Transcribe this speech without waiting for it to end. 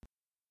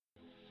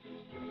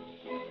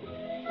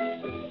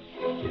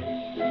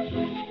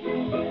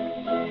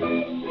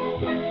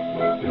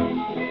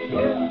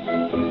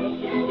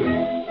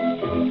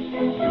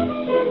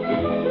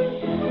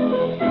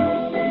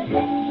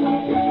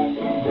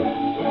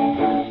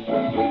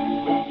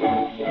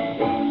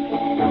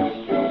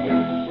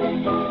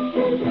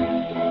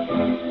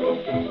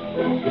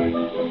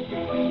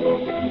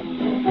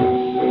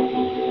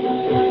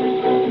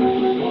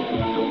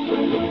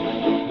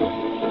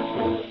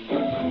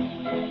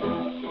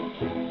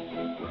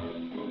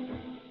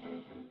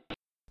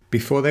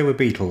Before They Were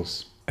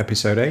Beatles,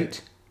 Episode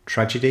 8,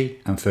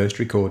 Tragedy and First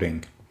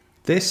Recording.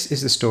 This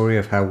is the story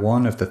of how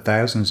one of the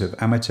thousands of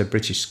amateur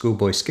British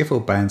schoolboy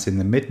skiffle bands in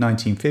the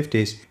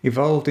mid-1950s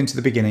evolved into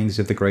the beginnings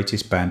of the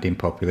greatest band in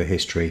popular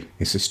history.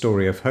 It's a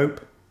story of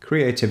hope,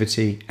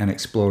 creativity and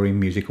exploring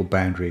musical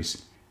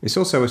boundaries. It's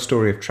also a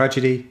story of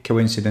tragedy,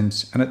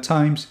 coincidence and at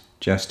times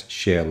just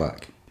sheer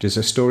luck. It is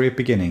a story of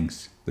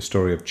beginnings, the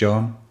story of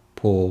John,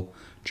 Paul,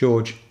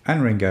 George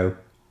and Ringo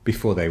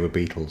before they were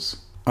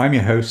Beatles. I'm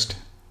your host,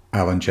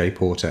 Alan J.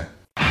 Porter.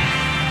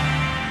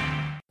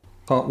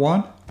 Part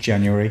 1,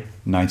 January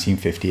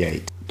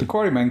 1958. The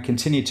Quarrymen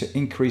continued to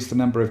increase the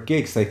number of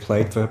gigs they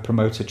played for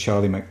promoter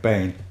Charlie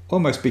McBain,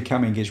 almost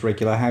becoming his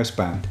regular house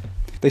band.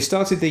 They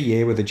started the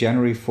year with a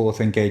January 4th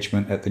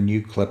engagement at the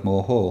new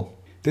Clubmoor Hall.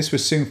 This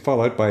was soon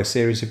followed by a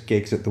series of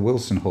gigs at the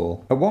Wilson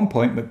Hall. At one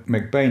point,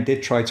 McBain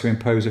did try to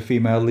impose a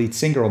female lead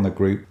singer on the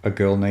group, a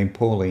girl named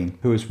Pauline,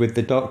 who was with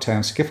the Darktown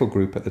Skiffle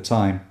group at the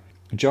time.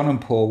 John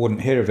and Paul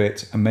wouldn't hear of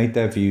it and made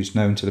their views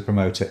known to the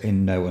promoter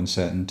in no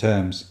uncertain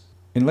terms.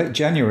 In late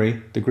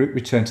January, the group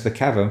returned to the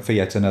Cavern for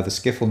yet another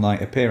skiffle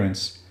night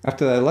appearance.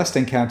 After their last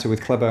encounter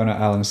with club owner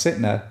Alan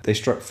Sittner, they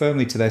struck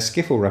firmly to their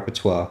skiffle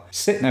repertoire.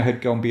 Sittner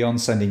had gone beyond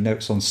sending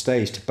notes on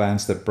stage to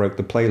bands that broke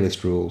the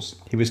playlist rules.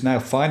 He was now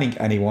fining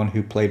anyone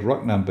who played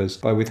rock numbers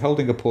by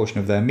withholding a portion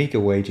of their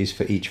meagre wages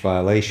for each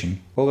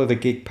violation. Although the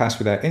gig passed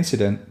without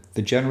incident,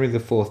 the January the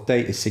 4th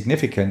date is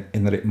significant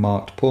in that it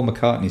marked Paul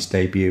McCartney's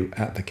debut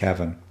at the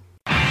Cavern.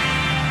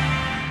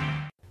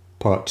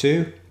 Part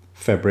 2,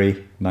 February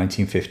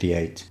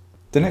 1958.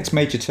 The next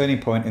major turning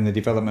point in the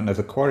development of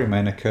the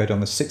Quarrymen occurred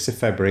on the 6th of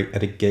February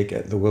at a gig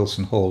at the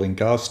Wilson Hall in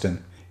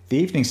Garston. The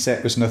evening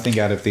set was nothing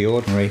out of the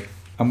ordinary,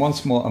 and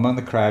once more among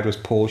the crowd was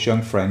Paul's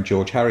young friend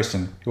George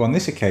Harrison, who on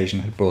this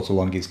occasion had brought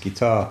along his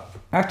guitar.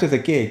 After the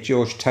gig,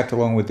 George tagged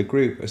along with the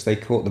group as they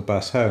caught the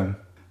bus home.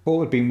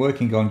 Paul had been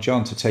working on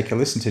John to take a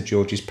listen to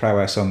George's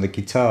prowess on the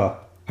guitar.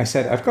 I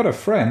said, "I've got a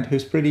friend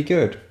who's pretty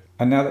good."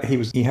 And now that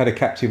he had a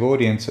captive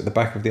audience at the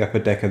back of the upper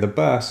deck of the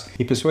bus,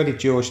 he persuaded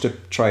George to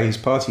try his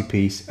party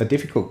piece, a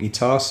difficult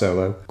guitar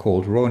solo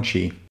called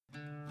Raunchy.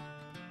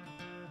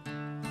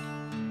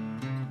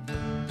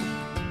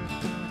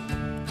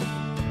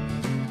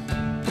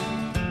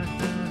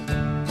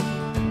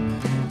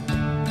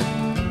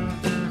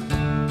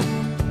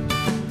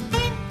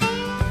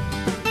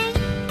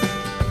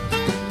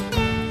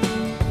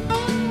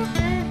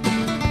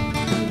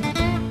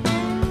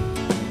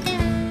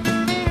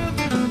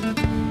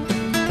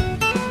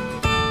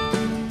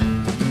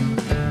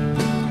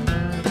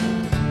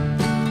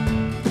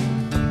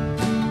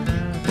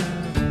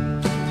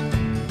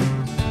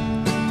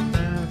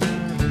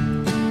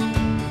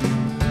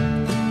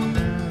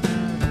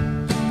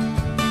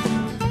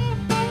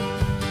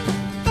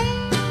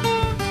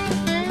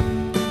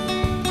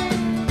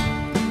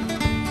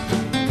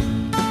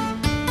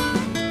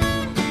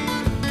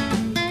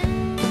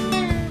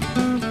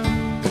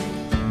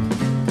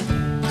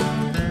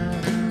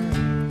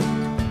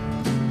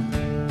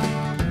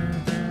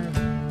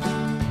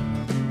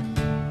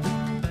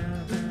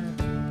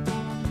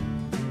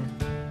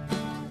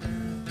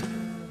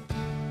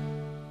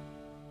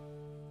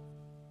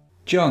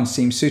 John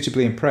seemed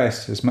suitably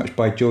impressed as much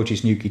by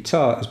George's new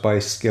guitar as by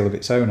his skill of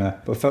its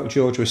owner, but felt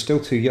George was still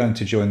too young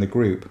to join the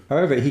group.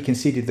 However, he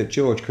conceded that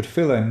George could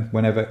fill in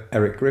whenever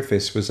Eric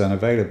Griffiths was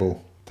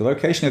unavailable. The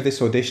location of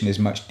this audition is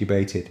much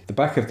debated. The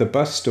back of the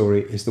bus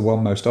story is the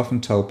one most often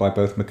told by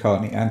both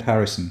McCartney and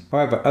Harrison.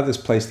 However, others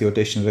placed the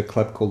audition at a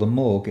club called the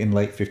Morgue in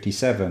late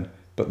 '57.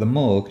 But the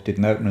Morgue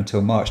didn't open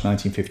until March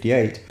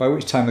 1958, by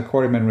which time the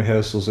Quarrymen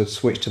rehearsals had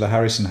switched to the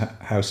Harrison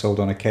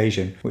household on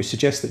occasion, which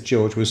suggests that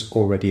George was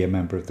already a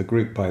member of the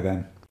group by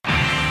then.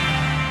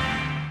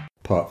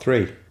 Part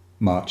 3,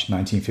 March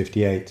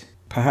 1958.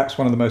 Perhaps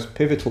one of the most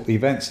pivotal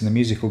events in the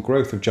musical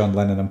growth of John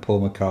Lennon and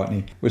Paul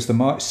McCartney was the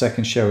March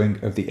 2nd showing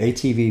of the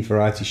ATV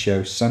variety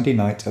show Sunday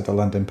Night at the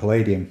London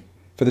Palladium.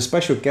 For the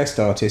special guest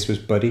artist was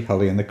Buddy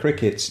Holly and the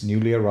Crickets,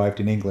 newly arrived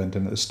in England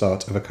and at the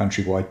start of a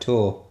countrywide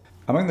tour.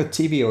 Among the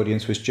TV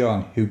audience was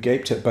John, who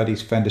gaped at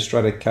Buddy's Fender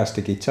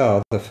Stratocaster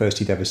guitar, the first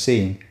he'd ever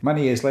seen.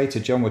 Many years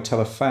later, John would tell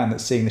a fan that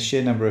seeing the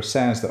sheer number of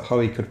sounds that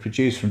Holly could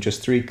produce from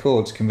just 3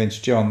 chords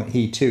convinced John that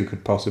he too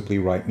could possibly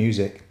write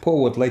music.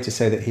 Paul would later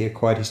say that he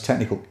acquired his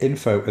technical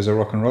info as a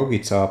rock and roll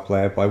guitar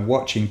player by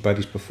watching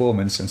Buddy's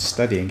performance and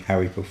studying how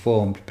he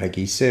performed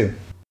Peggy Sue.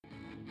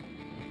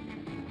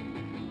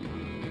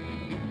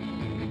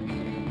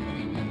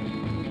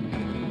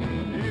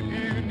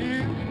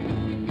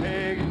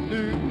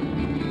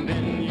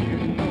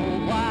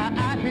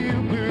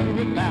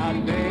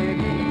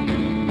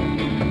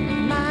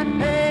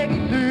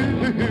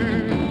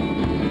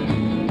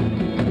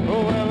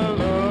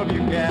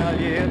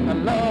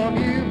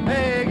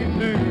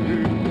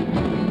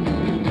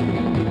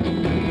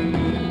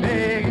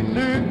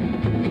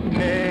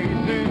 Peggy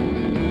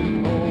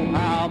Sue, oh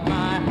how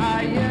my, how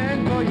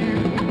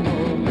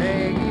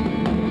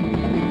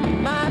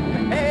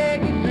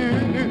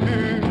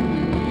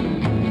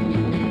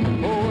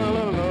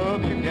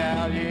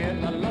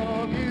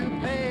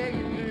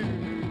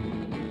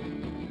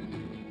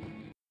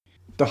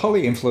The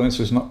Holly influence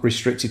was not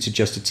restricted to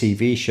just a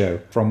TV show.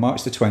 From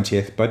March the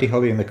 20th, Buddy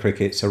Holly and the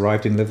Crickets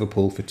arrived in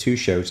Liverpool for 2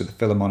 shows at the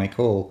Philharmonic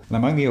Hall, and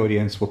among the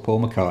audience were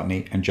Paul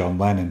McCartney and John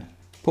Lennon.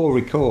 Paul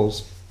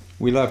recalls,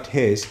 "We loved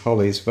his,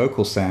 Holly's,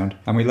 vocal sound,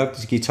 and we loved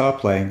his guitar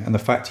playing and the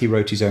fact he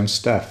wrote his own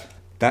stuff.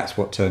 That's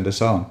what turned us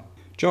on."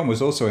 John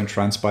was also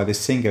entranced by this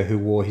singer who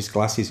wore his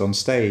glasses on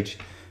stage.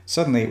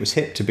 Suddenly it was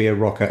hip to be a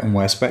rocker and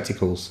wear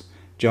spectacles.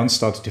 John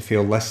started to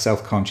feel less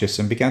self-conscious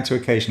and began to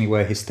occasionally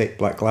wear his thick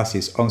black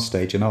glasses on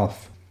stage and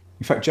off.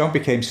 In fact, John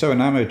became so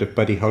enamoured of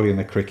Buddy Holly and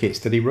the Crickets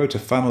that he wrote a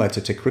fan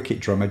letter to cricket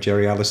drummer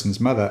Jerry Allison's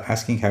mother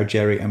asking how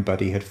Jerry and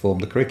Buddy had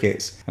formed the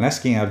Crickets, and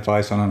asking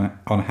advice on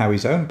how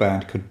his own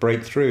band could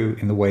break through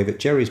in the way that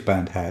Jerry's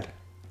band had.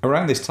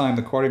 Around this time,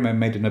 the Quarrymen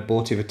made an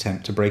abortive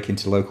attempt to break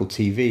into local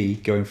TV,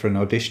 going for an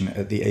audition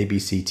at the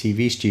ABC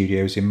TV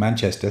studios in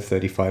Manchester,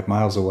 35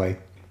 miles away.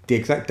 The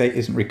exact date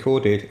isn't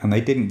recorded, and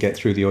they didn't get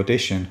through the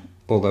audition,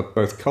 although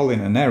both Colin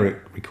and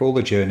Eric recall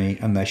the journey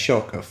and their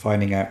shock at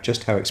finding out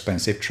just how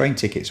expensive train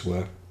tickets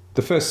were.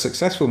 The first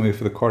successful move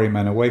for the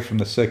Quarrymen away from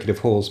the circuit of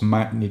halls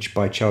managed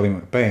by Charlie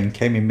McBain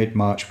came in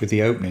mid-March with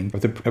the opening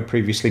of the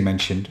previously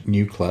mentioned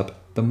new club,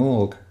 The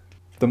Morgue.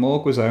 The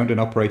Morgue was owned and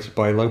operated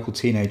by local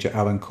teenager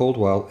Alan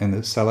Caldwell in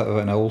the cellar of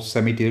an old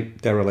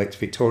semi-derelict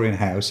Victorian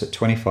house at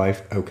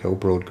 25 Oak Hill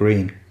Broad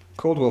Green.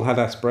 Caldwell had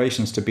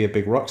aspirations to be a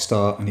big rock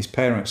star, and his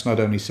parents not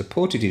only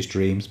supported his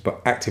dreams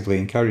but actively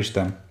encouraged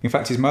them. In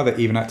fact, his mother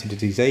even acted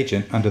as his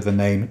agent under the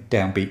name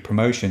Downbeat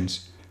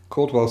Promotions.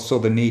 Caldwell saw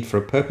the need for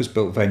a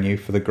purpose-built venue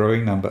for the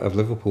growing number of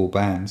Liverpool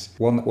bands,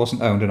 one that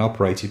wasn't owned and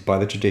operated by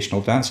the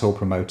traditional dancehall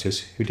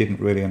promoters who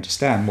didn't really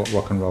understand what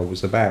rock and roll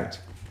was about.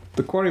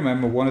 The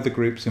Quarrymen were one of the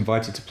groups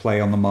invited to play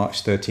on the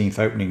March 13th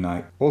opening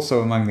night.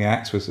 Also among the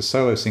acts was a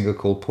solo singer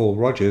called Paul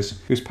Rodgers,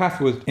 whose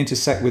path would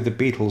intersect with the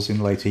Beatles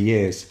in later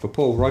years. For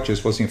Paul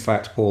Rodgers was in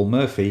fact Paul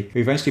Murphy, who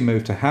eventually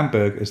moved to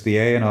Hamburg as the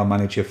A&R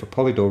manager for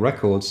Polydor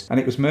Records, and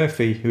it was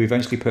Murphy who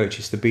eventually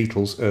purchased the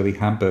Beatles' early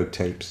Hamburg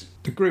tapes.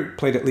 The group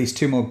played at least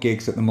 2 more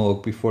gigs at the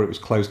Morgue before it was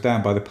closed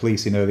down by the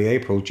police in early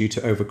April due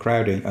to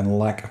overcrowding and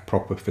lack of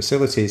proper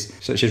facilities,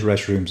 such as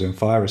restrooms and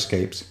fire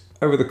escapes.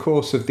 Over the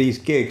course of these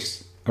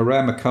gigs, a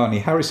rare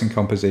McCartney-Harrison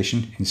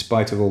composition, In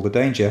Spite of All the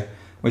Danger,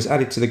 was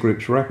added to the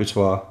group's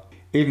repertoire,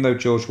 even though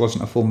George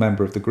wasn't a full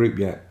member of the group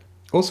yet.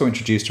 Also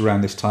introduced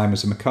around this time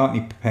was a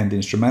McCartney-penned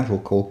instrumental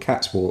called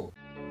Cat's Walk.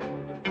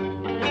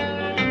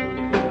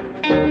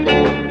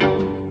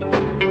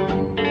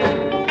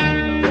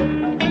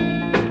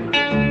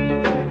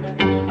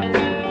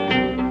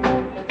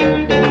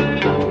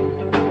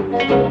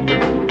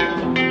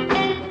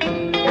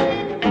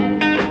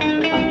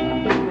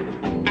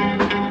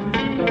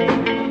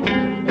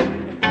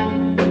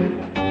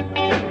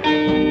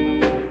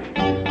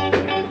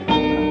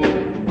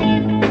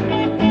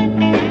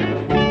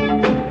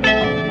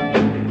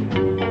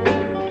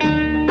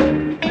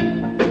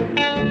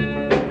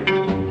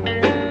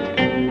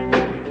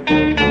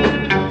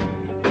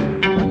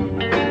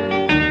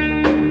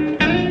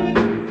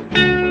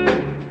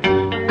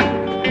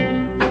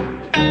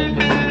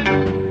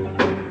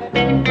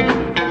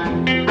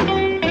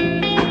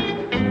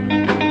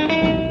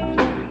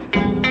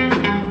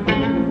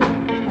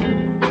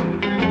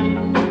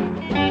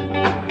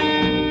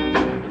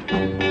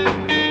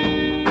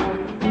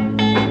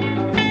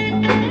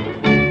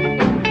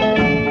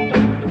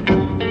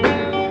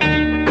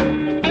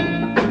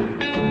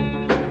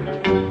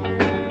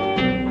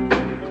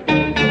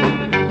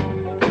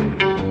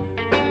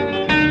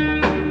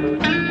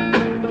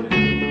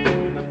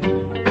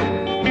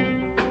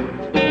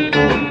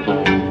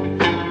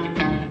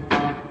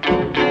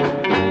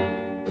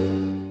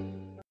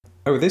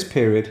 Over this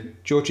period,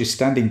 George's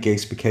standing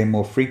gigs became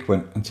more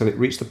frequent until it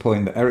reached the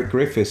point that Eric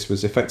Griffiths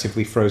was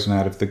effectively frozen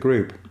out of the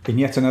group. In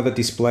yet another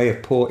display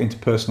of poor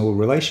interpersonal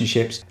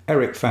relationships,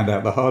 Eric found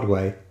out the hard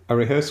way. A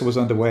rehearsal was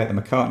underway at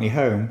the McCartney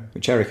home,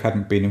 which Eric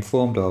hadn't been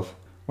informed of.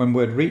 When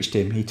word reached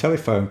him, he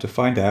telephoned to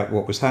find out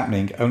what was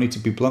happening, only to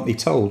be bluntly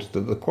told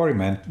that the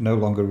Quarrymen no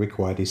longer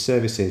required his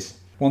services.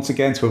 Once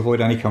again, to avoid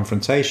any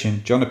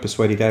confrontation, John had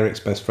persuaded Eric's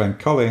best friend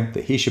Colin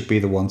that he should be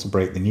the one to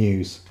break the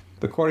news.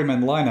 The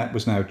Quarrymen lineup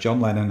was now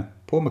John Lennon,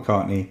 Paul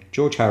McCartney,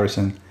 George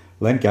Harrison,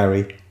 Len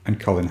Garry and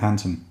Colin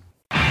Hanton.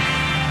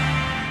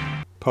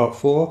 Part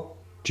 4,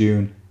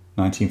 June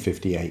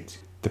 1958.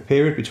 The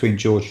period between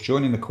George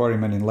joining the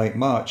Quarrymen in late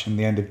March and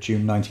the end of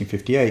June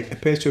 1958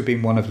 appears to have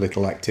been one of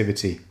little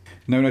activity.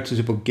 No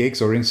noticeable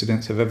gigs or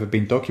incidents have ever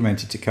been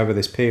documented to cover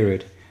this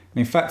period, and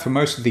in fact for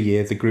most of the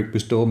year the group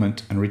was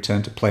dormant and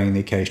returned to playing the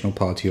occasional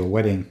party or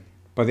wedding.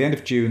 By the end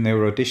of June, they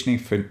were auditioning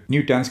for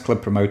new dance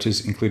club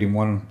promoters, including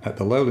one at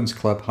the Lowlands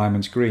Club,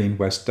 Hyman's Green,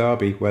 West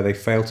Derby, where they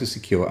failed to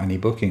secure any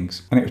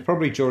bookings. And it was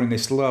probably during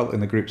this lull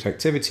in the group's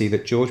activity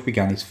that George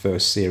began his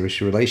first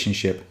serious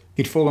relationship.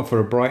 He'd fallen for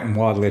a bright and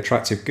wildly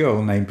attractive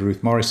girl named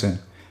Ruth Morrison,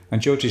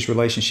 and George's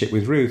relationship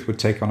with Ruth would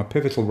take on a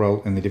pivotal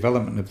role in the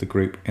development of the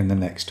group in the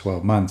next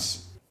 12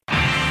 months.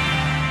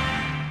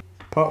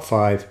 Part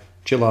 5,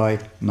 July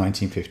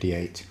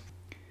 1958.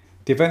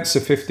 The events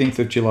of 15th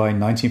of July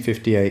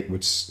 1958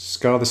 would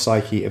scar the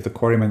psyche of the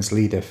Quarrymen's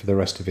leader for the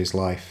rest of his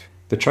life.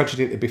 The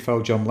tragedy that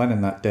befell John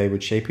Lennon that day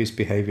would shape his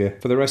behaviour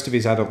for the rest of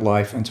his adult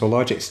life and to a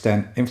large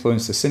extent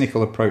influence the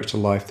cynical approach to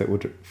life that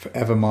would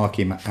forever mark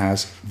him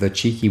as the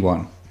cheeky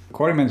one.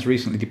 Quarrymen's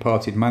recently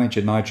departed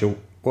manager Nigel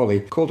Wally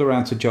called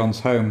around to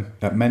John's home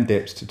at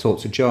Mendips to talk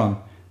to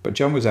John, but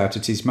John was out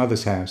at his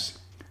mother's house.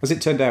 As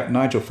it turned out,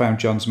 Nigel found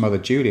John's mother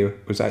Julia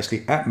was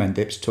actually at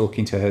Mendips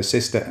talking to her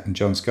sister and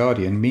John's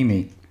guardian,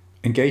 Mimi.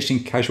 Engaged in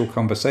casual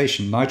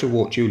conversation, Nigel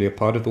walked Julia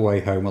part of the way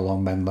home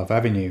along Menlove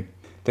Avenue.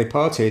 They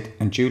parted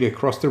and Julia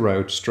crossed the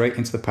road straight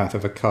into the path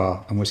of a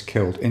car and was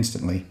killed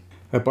instantly.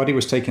 Her body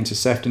was taken to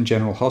Sefton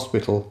General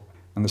Hospital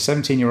and the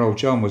 17-year-old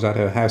John was at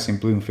her house in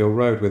Bloomfield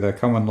Road with her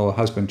common-law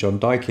husband John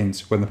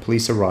Dykins when the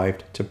police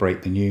arrived to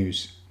break the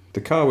news.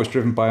 The car was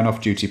driven by an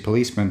off-duty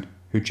policeman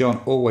who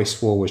John always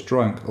swore was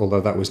drunk,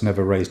 although that was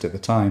never raised at the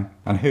time,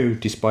 and who,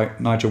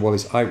 despite Nigel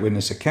Wally's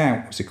eyewitness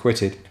account, was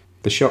acquitted.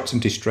 The shocked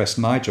and distressed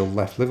Nigel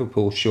left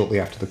Liverpool shortly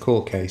after the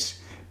court case.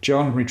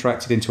 John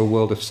retracted into a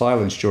world of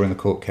silence during the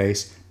court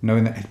case,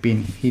 knowing that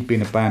he'd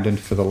been abandoned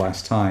for the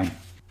last time.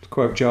 To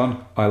quote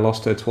John, "I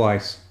lost her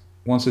twice.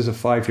 Once as a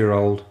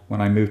 5-year-old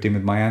when I moved in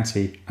with my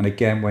auntie, and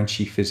again when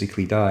she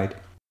physically died."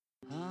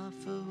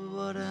 Half of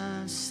what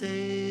I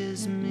say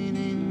is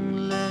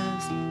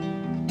meaningless,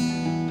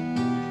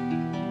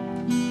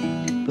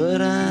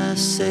 but I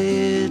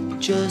say it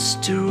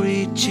just to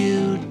reach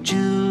you,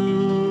 Julia.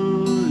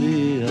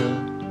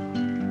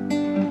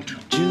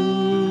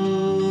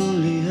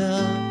 Julia,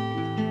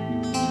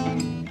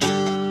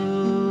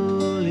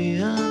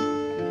 Julia,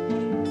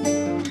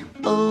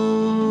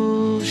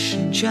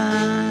 ocean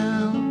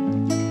child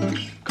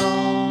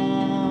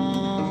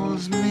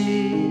calls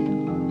me,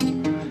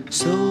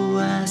 so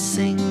I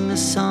sing a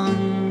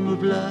song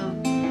of love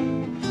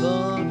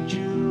for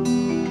Julia.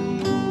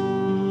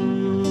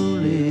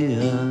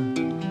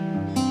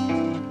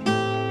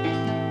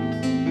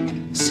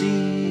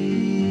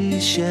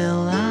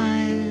 Seashell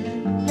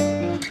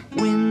eyes,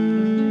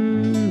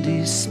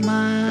 windy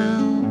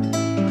smile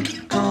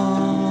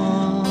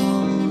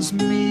calls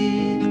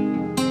me,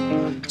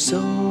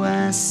 so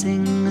I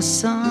sing a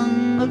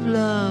song of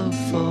love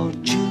for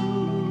Julia.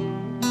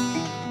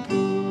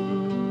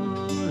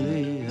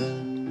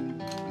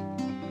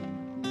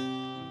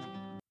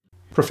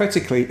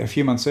 Prophetically, a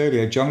few months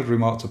earlier, John had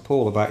remarked to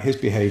Paul about his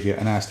behaviour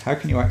and asked, "How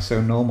can you act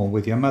so normal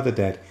with your mother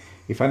dead?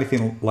 If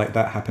anything like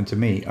that happened to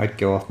me, I'd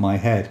go off my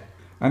head."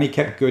 And he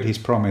kept good his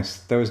promise.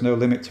 There was no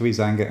limit to his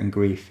anger and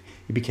grief.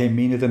 He became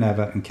meaner than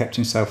ever and kept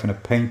himself in a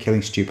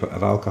pain-killing stupor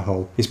of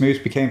alcohol. His moods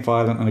became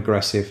violent and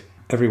aggressive.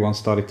 Everyone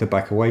started to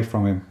back away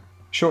from him.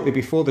 Shortly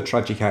before the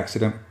tragic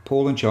accident,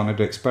 Paul and John had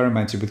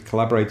experimented with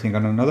collaborating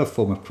on another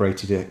form of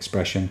creative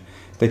expression.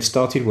 They'd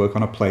started work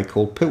on a play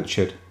called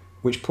Pilchard,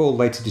 which Paul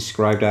later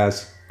described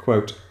as,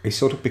 quote, "a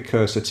sort of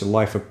precursor to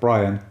Life of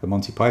Brian," the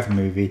Monty Python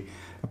movie,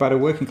 about a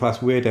working-class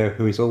weirdo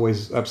who is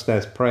always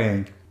upstairs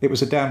praying. It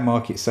was a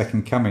down-market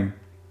second coming.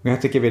 We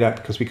had to give it up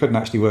because we couldn't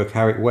actually work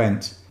how it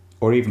went,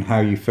 or even how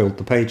you filled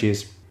the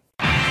pages.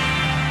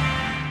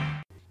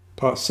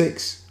 Part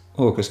 6,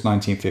 August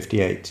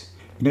 1958.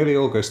 In early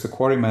August, the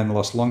Quarrymen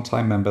lost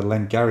long-time member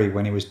Len Garry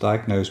when he was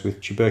diagnosed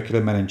with tubercular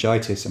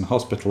meningitis and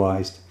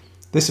hospitalised.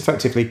 This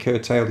effectively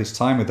curtailed his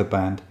time with the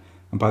band,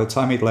 and by the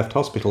time he'd left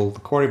hospital, the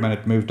Quarrymen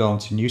had moved on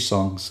to new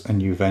songs and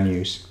new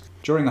venues.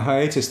 During the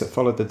hiatus that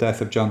followed the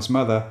death of John's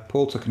mother,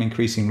 Paul took an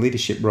increasing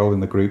leadership role in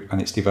the group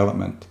and its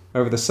development.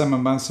 Over the summer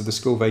months of the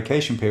school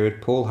vacation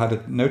period, Paul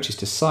had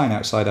noticed a sign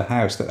outside a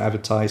house that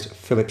advertised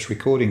Philips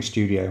Recording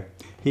Studio.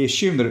 He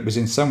assumed that it was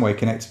in some way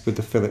connected with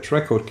the Philips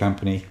Record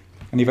Company,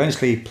 and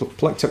eventually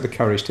plucked up the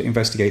courage to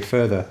investigate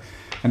further,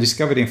 and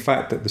discovered in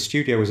fact that the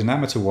studio was an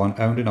amateur one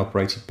owned and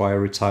operated by a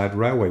retired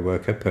railway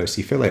worker,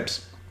 Percy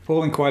Phillips.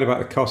 Paul inquired about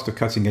the cost of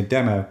cutting a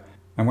demo,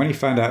 and when he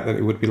found out that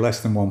it would be less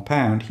than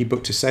 £1, he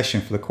booked a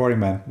session for the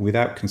Quarrymen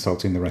without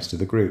consulting the rest of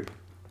the group.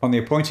 On the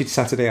appointed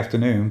Saturday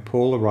afternoon,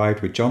 Paul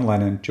arrived with John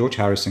Lennon, George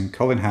Harrison,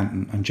 Colin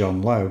Hanton and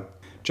John Lowe.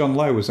 John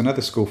Lowe was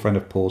another school friend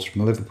of Paul's from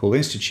the Liverpool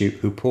Institute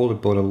who Paul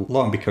had brought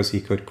along because he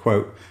could,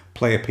 quote,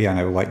 play a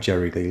piano like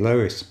Jerry Lee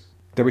Lewis.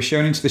 They were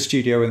shown into the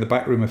studio in the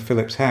back room of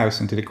Phillips' house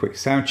and did a quick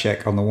sound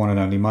check on the one and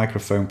only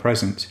microphone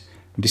present.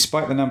 And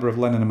despite the number of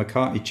Lennon and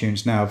McCartney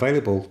tunes now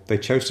available, they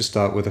chose to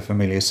start with a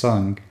familiar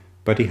song,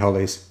 Buddy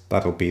Holly's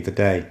That'll Be the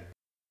Day.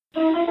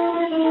 Well,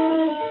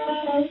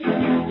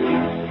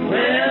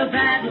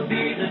 that'll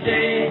be the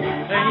day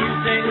when you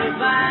say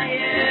goodbye,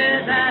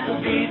 yeah,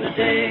 that'll be the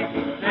day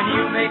when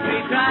you make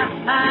me cry.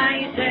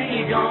 You say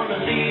you're gonna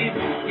leave,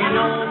 you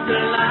know it's a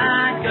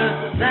lie,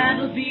 'cause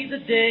that'll be the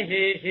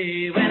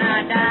day when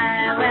I die.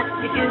 Well,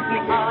 you give me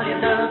all your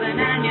loving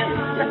and your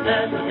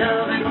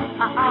loving,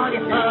 all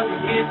your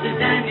hugs, kisses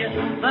and your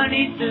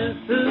money too.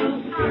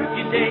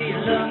 You say you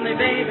love me,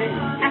 baby,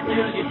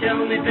 until you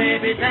tell me,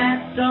 baby,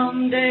 that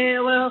someday,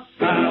 well,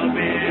 I'll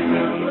be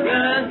through.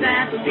 'Cause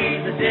that'll be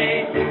the day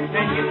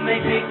when you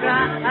make me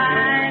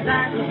cry.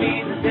 That'll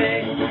be the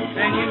day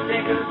when you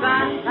say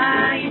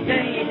goodbye. You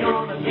say you're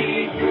gonna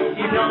leave,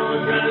 you know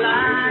it's a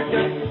lie,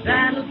 'cause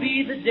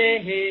the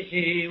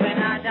day when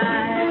I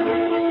die.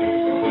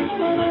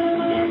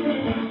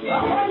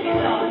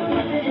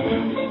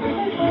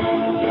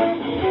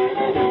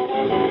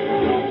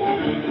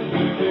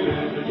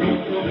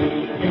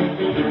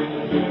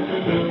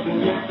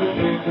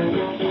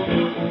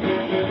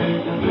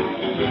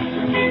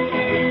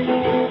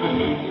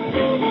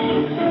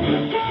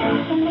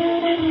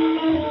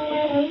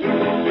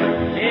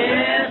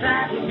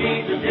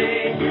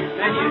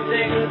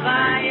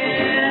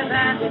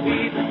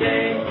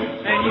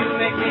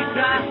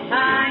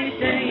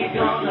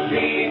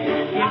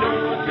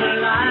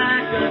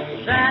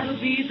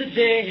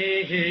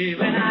 Day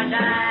when I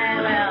die,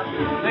 well,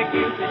 the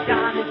gift is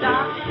shining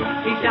dark,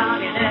 he's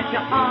shining at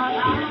your heart.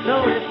 So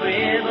if we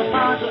ever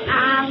part, so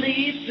I'll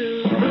leave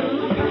too.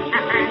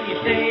 And you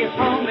stay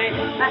for me,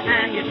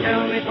 and you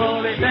tell me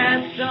for it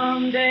that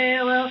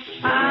someday, well,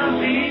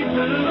 I'll be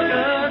through,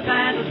 'cause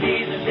that'll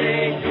be the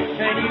day.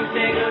 And you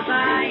say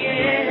goodbye,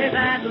 yeah,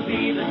 that'll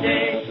be the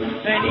day.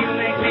 And you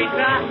make me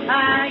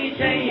cry, you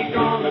say you're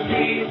gonna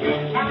leave.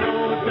 I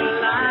know it's a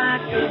lie,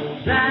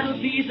 'cause that'll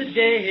be the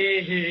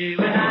day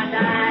when I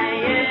die,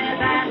 yeah,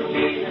 that'll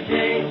be the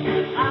day.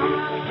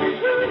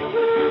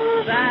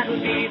 That'll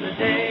be the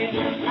day.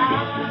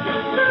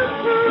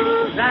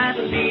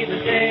 That'll be the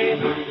day.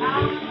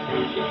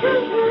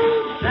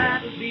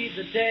 That'll be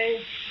the day.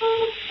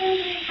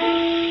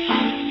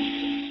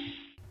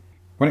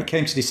 When it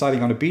came to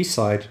deciding on a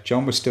B-side,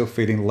 John was still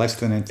feeling less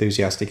than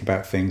enthusiastic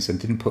about things and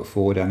didn't put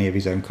forward any of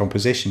his own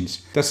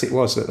compositions. Thus it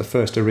was that the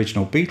first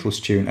original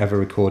Beatles tune ever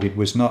recorded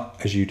was not,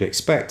 as you'd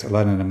expect, a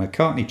Lennon and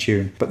McCartney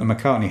tune, but the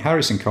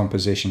McCartney-Harrison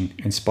composition,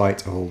 In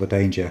Spite of All the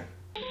Danger.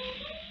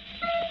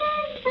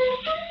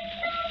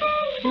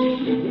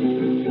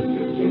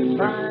 In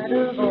spite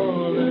of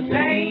all the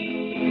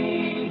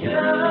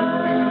danger,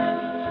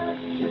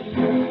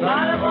 in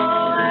spite of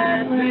all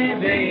that may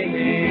be,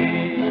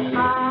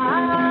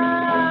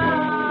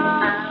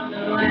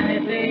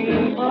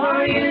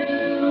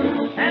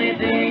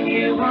 anything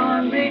you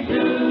want me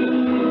to,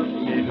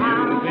 if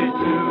you'll be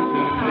true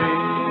to me.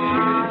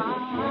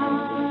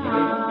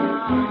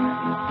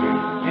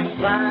 In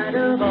spite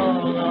of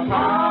all the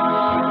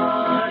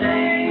heartache,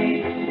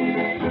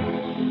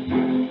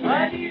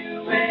 what you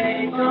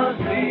make of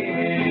me,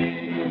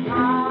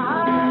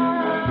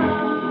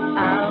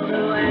 I'll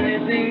do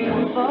anything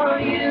for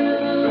you,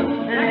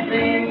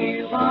 anything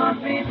you want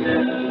me to,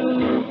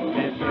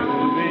 if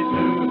you'll be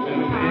true to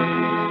me.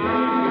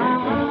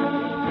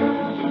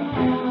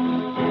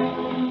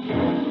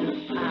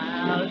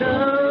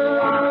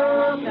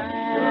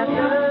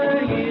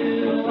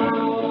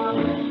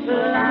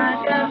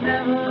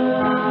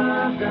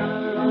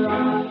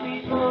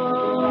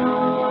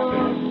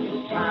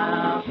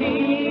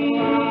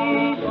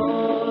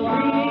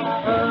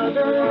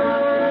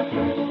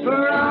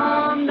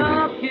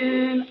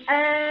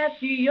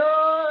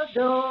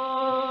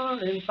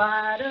 In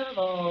spite of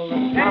all the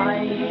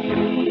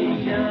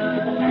danger,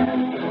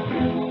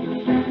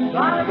 in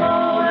spite of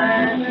all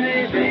that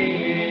may be,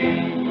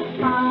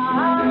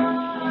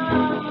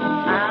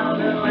 I'll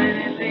do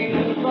anything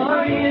for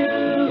you,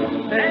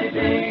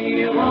 anything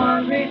you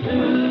want me to,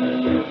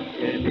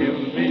 if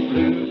you'll be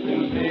true to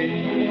me.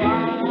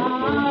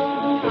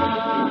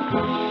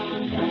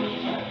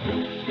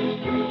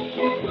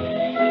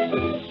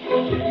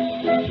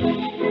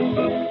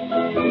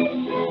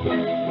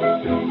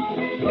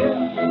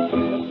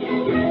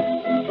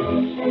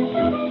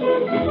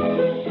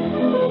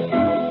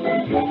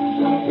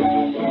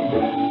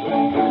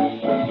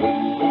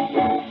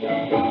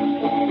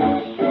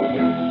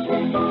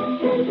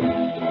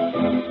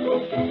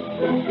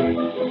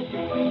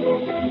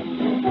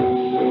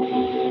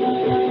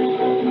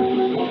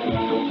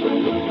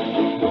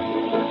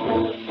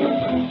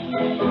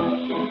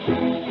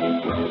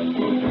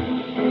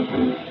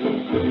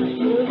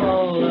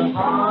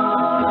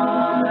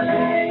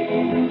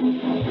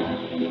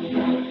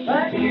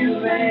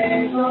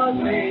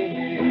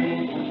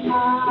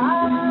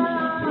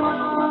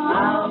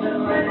 I'll do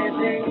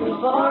anything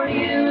for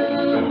you,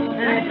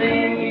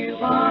 anything you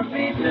want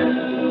me to,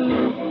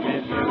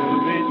 if you'll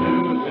be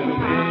true to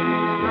me.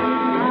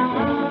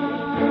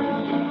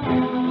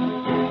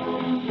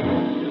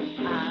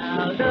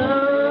 I'll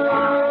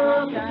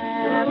look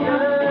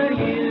after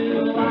you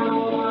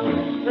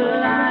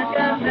like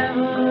I've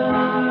never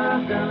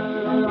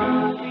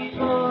done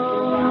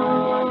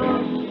before.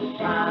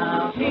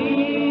 I'll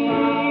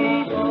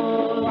keep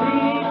all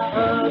each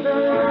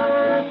other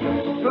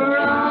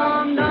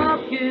from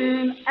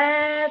knocking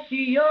at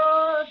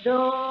your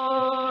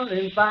door,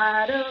 in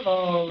spite of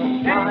all the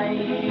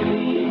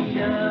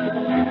danger,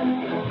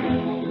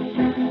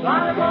 in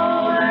spite of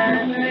all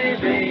that may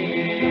be.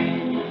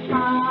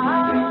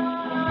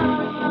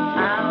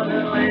 I'll do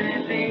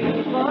anything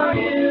for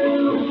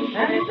you,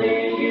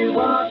 anything you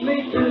want me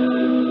to,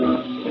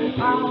 if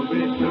you'll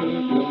be true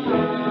to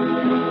me.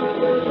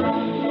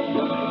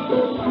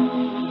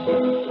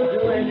 Do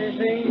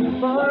anything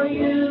for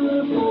you,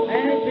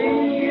 anything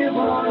you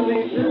want me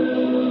to,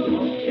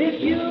 if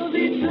you'll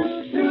be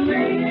true to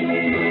me.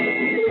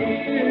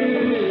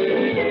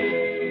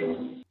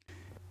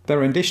 Their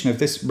rendition of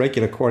this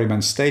regular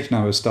Quarrymen's stage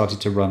number started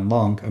to run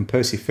long, and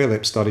Percy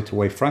Phillips started to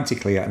wave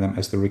frantically at them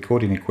as the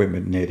recording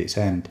equipment neared its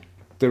end.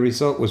 The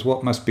result was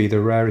what must be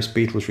the rarest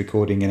Beatles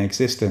recording in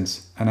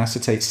existence, an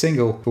acetate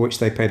single for which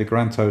they paid a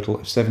grand total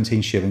of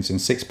 17 shillings and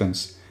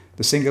sixpence.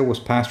 The single was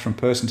passed from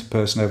person to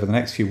person over the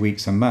next few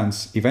weeks and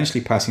months,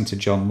 eventually passing to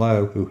John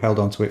Lowe, who held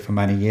onto it for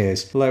many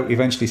years, Lowe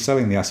eventually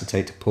selling the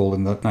acetate to Paul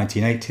in the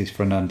 1980s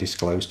for an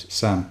undisclosed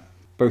sum.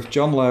 Both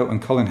John Lowe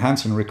and Colin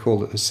Hanson recall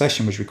that the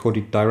session was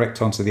recorded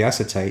direct onto the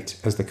acetate,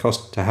 as the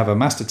cost to have a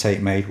master tape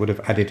made would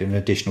have added an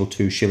additional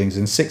 2 shillings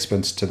and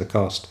sixpence to the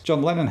cost.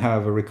 John Lennon,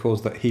 however,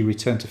 recalls that he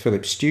returned to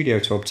Phillips' studio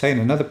to obtain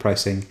another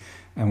pressing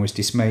and was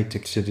dismayed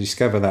to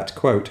discover that,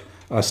 quote,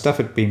 our stuff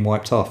had been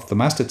wiped off the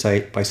master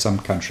tape by some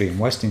country and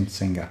western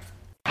singer.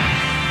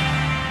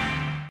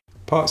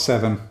 Part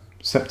 7,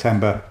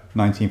 September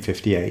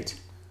 1958.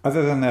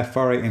 Other than their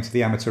foray into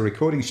the amateur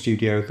recording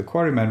studio, the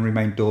Quarrymen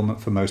remained dormant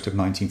for most of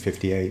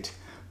 1958.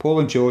 Paul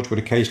and George would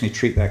occasionally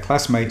treat their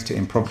classmates to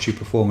impromptu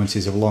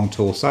performances of Long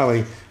Tall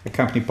Sally,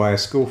 accompanied by a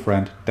school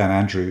friend, Dan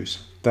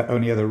Andrews. Their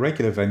only other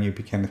regular venue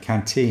became the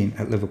canteen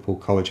at Liverpool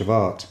College of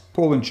Art.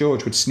 Paul and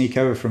George would sneak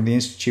over from the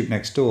institute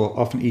next door,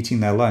 often eating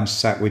their lunch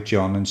sat with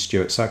John and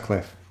Stuart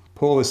Sutcliffe.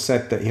 Paul has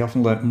said that he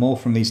often learnt more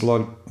from these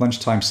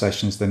lunchtime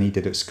sessions than he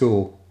did at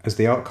school, as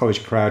the art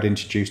college crowd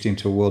introduced him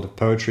to a world of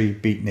poetry,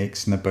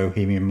 beatniks and a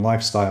bohemian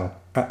lifestyle.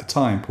 At the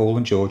time, Paul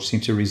and George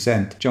seemed to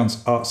resent John's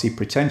artsy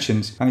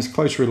pretensions and his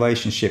close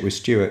relationship with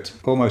Stuart,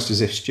 almost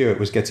as if Stuart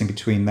was getting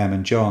between them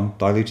and John,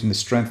 diluting the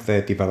strength they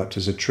had developed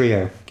as a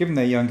trio. Given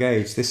their young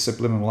age, this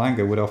subliminal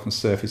anger would often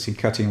surface in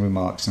cutting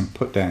remarks and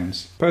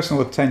put-downs.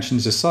 Personal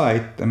attentions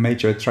aside, the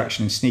major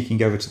attraction in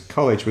sneaking over to the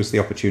college was the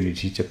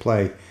opportunity to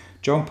play.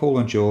 John, Paul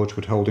and George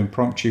would hold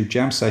impromptu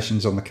jam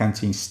sessions on the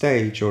canteen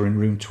stage or in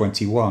room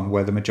 21,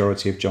 where the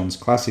majority of John's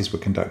classes were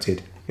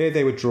conducted. Here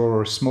they would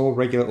draw a small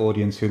regular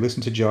audience who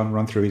listened to John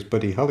run through his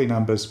Buddy Holly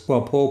numbers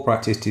while Paul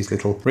practiced his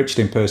little Richard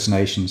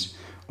impersonations,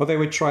 or they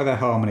would try their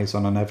harmonies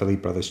on an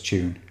Everly Brothers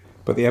tune.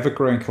 But the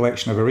ever-growing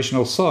collection of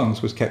original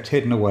songs was kept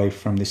hidden away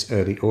from this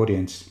early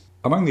audience.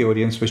 Among the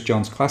audience was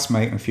John's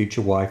classmate and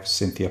future wife,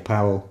 Cynthia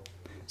Powell.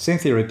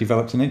 Cynthia had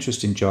developed an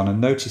interest in John and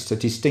noticed a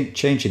distinct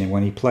change in him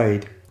when he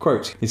played.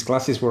 Quote, his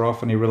glasses were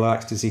off and he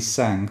relaxed as he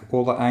sang.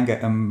 All the anger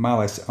and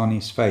malice on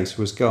his face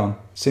was gone.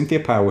 Cynthia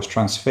Powell was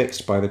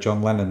transfixed by the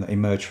John Lennon that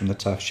emerged from the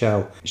tough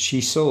shell.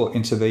 She saw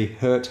into the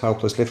hurt,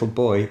 helpless little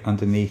boy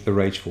underneath the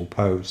rageful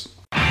pose.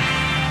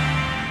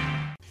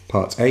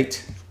 Part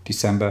 8,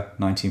 December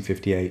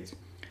 1958.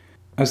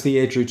 As the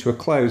year drew to a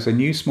close, a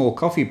new small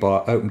coffee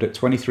bar opened at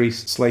 23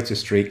 Slater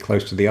Street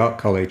close to the Art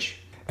College.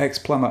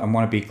 Ex-plumber and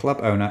wannabe club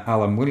owner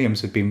Alan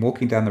Williams had been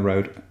walking down the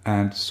road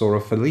and saw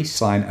a for lease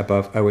sign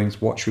above Owen's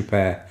Watch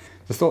Repair.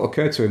 The thought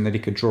occurred to him that he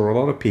could draw a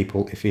lot of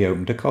people if he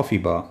opened a coffee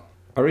bar.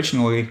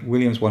 Originally,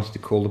 Williams wanted to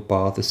call the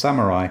bar the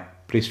Samurai,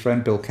 but his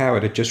friend Bill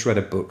Coward had just read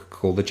a book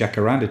called The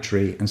Jacaranda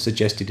Tree and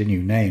suggested a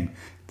new name,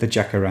 the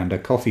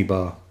Jacaranda Coffee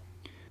Bar.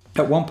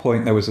 At one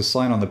point there was a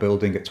sign on the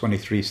building at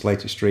 23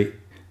 Slater Street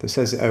that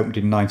says it opened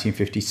in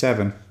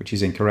 1957, which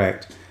is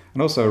incorrect,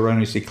 and also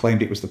erroneously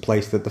claimed it was the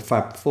place that the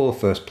Fab Four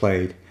first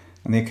played,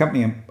 and the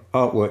accompanying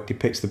artwork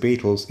depicts the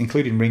Beatles,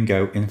 including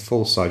Ringo, in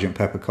full Sgt.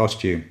 Pepper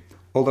costume.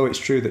 Although it's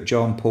true that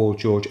John, Paul,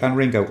 George and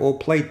Ringo all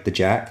played the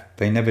Jack,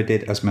 they never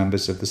did as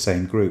members of the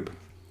same group.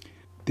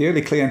 The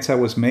early clientele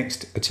was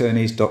mixed: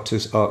 attorneys,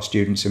 doctors, art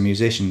students and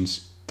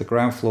musicians. The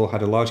ground floor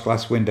had a large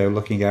glass window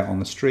looking out on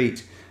the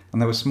street,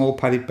 and there were small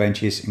padded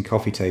benches and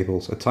coffee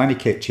tables, a tiny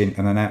kitchen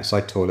and an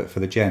outside toilet for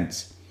the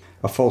gents.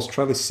 A false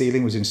trellis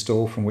ceiling was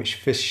installed from which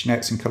fish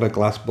nets and coloured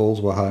glass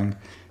balls were hung.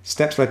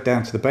 Steps led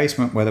down to the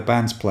basement where the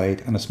bands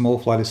played, and a small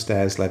flight of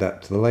stairs led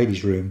up to the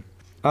ladies' room.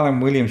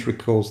 Alan Williams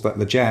recalls that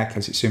the Jack,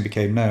 as it soon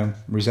became known,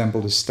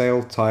 resembled a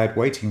stale, tired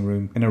waiting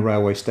room in a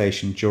railway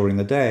station during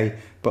the day,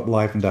 but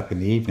livened up in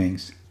the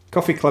evenings.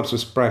 Coffee clubs were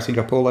sprouting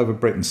up all over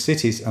Britain's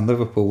cities, and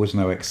Liverpool was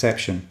no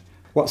exception.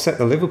 What set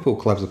the Liverpool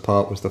clubs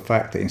apart was the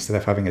fact that instead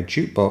of having a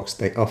jukebox,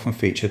 they often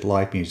featured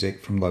live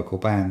music from local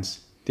bands.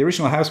 The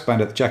original house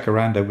band at the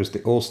Jacaranda was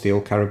the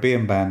All-Steel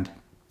Caribbean Band,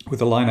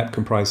 with a lineup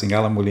comprising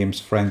Alan Williams'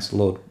 friends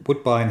Lord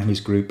Woodbine and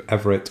his group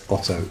Everett,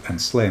 Otto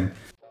and Slim.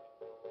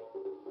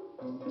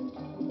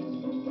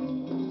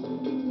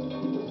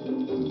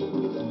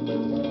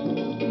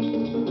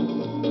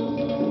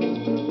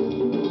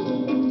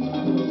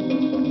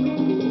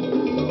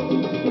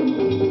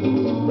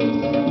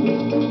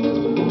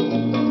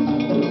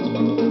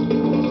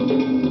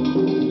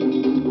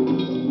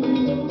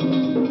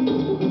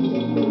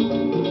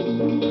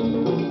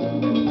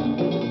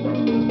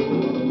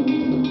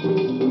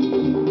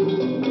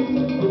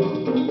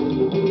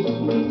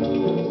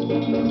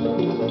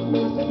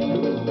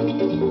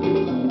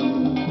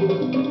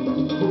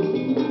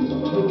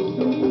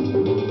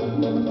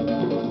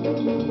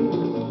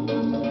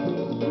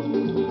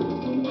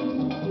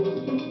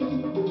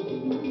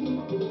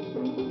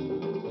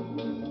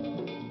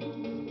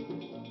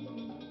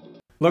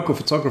 Local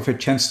photographer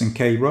Chenston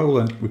K.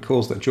 Rowland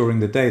recalls that during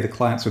the day the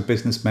clients were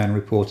businessmen,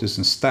 reporters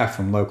and staff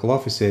from local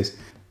offices,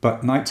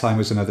 but nighttime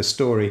was another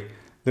story.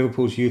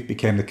 Liverpool's youth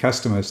became the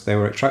customers. They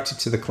were attracted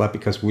to the club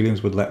because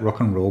Williams would let rock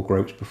and roll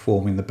groups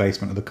perform in the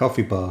basement of the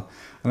coffee bar,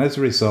 and as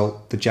a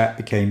result, the Jack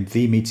became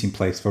the meeting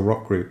place for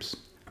rock groups.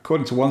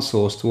 According to one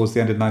source, towards the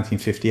end of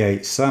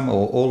 1958, some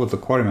or all of the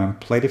Quarrymen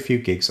played a few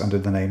gigs under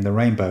the name The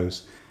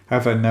Rainbows.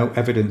 However, no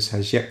evidence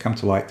has yet come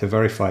to light to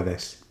verify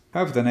this.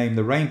 However, the name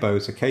The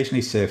Rainbows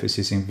occasionally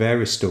surfaces in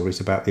various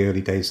stories about the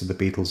early days of the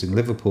Beatles in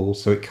Liverpool,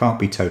 so it can't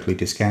be totally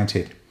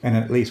discounted. In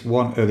at least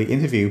one early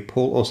interview,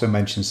 Paul also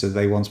mentions that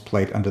they once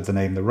played under the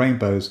name The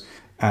Rainbows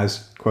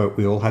as, quote,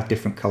 we all had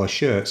different colour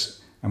shirts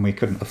and we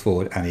couldn't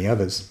afford any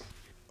others.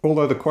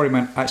 Although the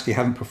Quarrymen actually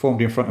hadn't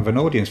performed in front of an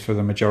audience for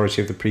the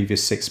majority of the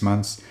previous 6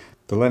 months,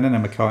 the Lennon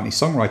and McCartney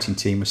songwriting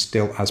team was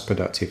still as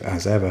productive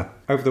as ever.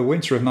 Over the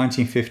winter of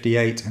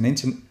 1958 and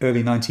into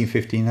early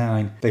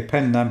 1959, they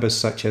penned numbers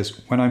such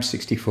as When I'm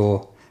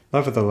 64,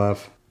 Love of the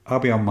Love, I'll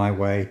Be on My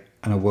Way,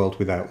 and A World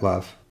Without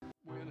Love.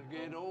 When I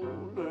get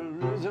older,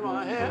 losing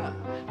my hair,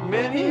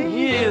 many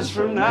years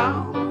from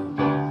now,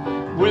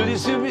 will you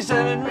still be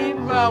sending me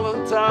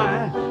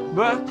Valentine,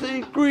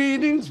 birthday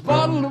greetings,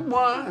 bottle of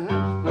wine,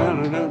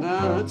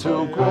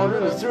 till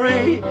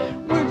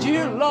 2:45, would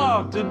you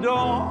lock the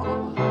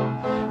door?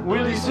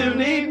 Will you still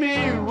need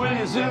me? Will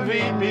you still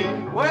feed me?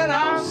 When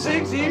I'm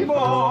 64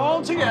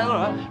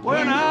 altogether.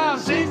 When I'm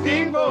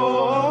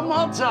 64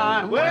 more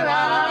time. When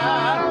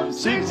I'm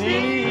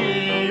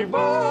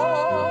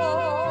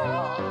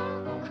 64.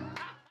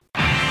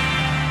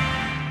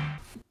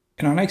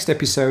 In our next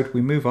episode,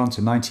 we move on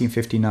to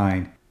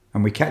 1959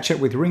 and we catch up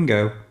with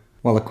Ringo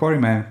while the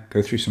Quarrymen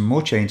go through some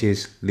more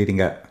changes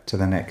leading up to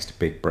the next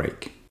big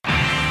break.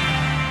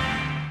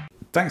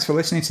 Thanks for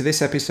listening to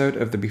this episode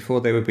of the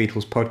Before They Were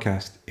Beatles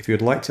podcast. If you'd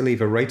like to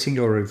leave a rating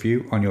or a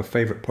review on your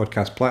favourite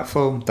podcast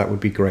platform, that would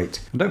be great.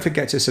 And don't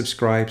forget to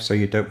subscribe so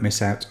you don't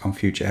miss out on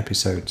future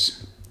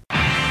episodes.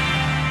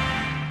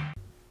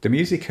 The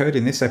music heard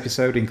in this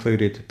episode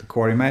included The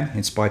Quarrymen,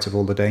 In Spite of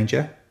All the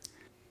Danger,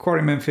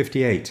 Quarrymen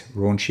 58,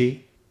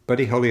 Raunchy,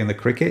 Buddy Holly and the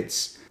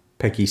Crickets,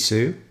 Peggy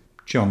Sue,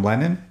 John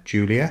Lennon,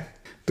 Julia,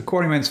 The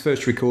Quarrymen's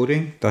first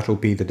recording, That'll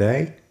Be the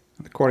Day,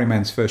 The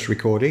Quarrymen's first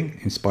recording,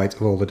 In Spite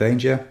of All the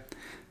Danger,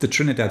 the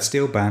Trinidad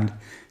Steel Band,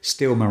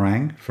 Steel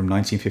Meringue from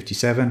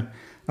 1957,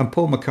 and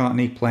Paul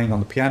McCartney playing on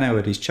the piano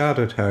at his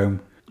childhood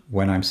home,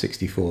 When I'm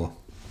 64.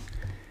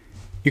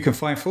 You can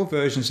find full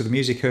versions of the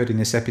music heard in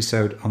this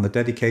episode on the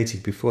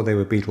dedicated Before They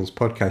Were Beatles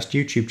podcast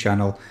YouTube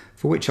channel,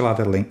 for which I'll add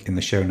a link in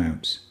the show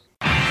notes.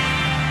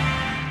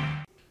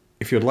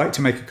 If you'd like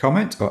to make a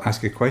comment or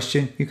ask a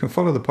question, you can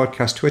follow the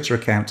podcast Twitter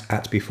account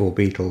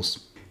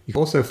 @BeforeBeatles. You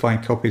can also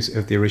find copies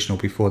of the original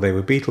Before They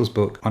Were Beatles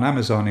book on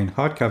Amazon in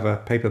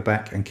hardcover,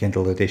 paperback and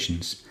Kindle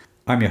editions.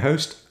 I'm your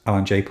host,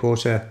 Alan J.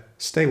 Porter.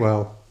 Stay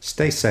well,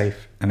 stay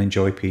safe and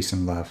enjoy peace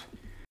and love.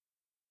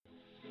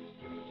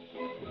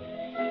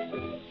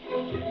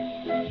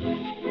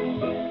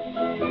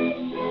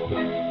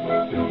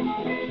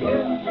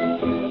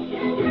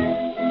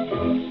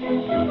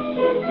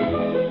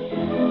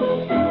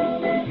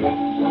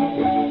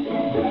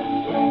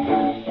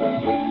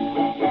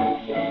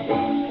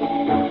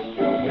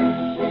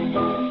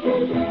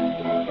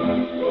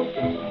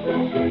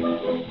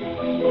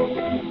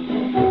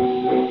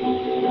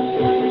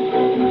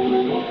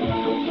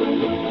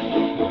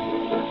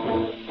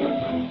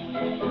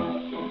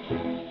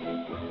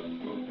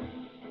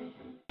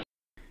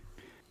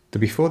 The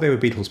Before They Were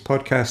Beatles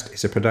podcast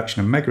is a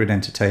production of Megrid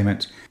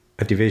Entertainment,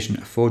 a division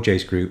of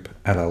 4J's Group,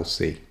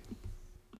 LLC.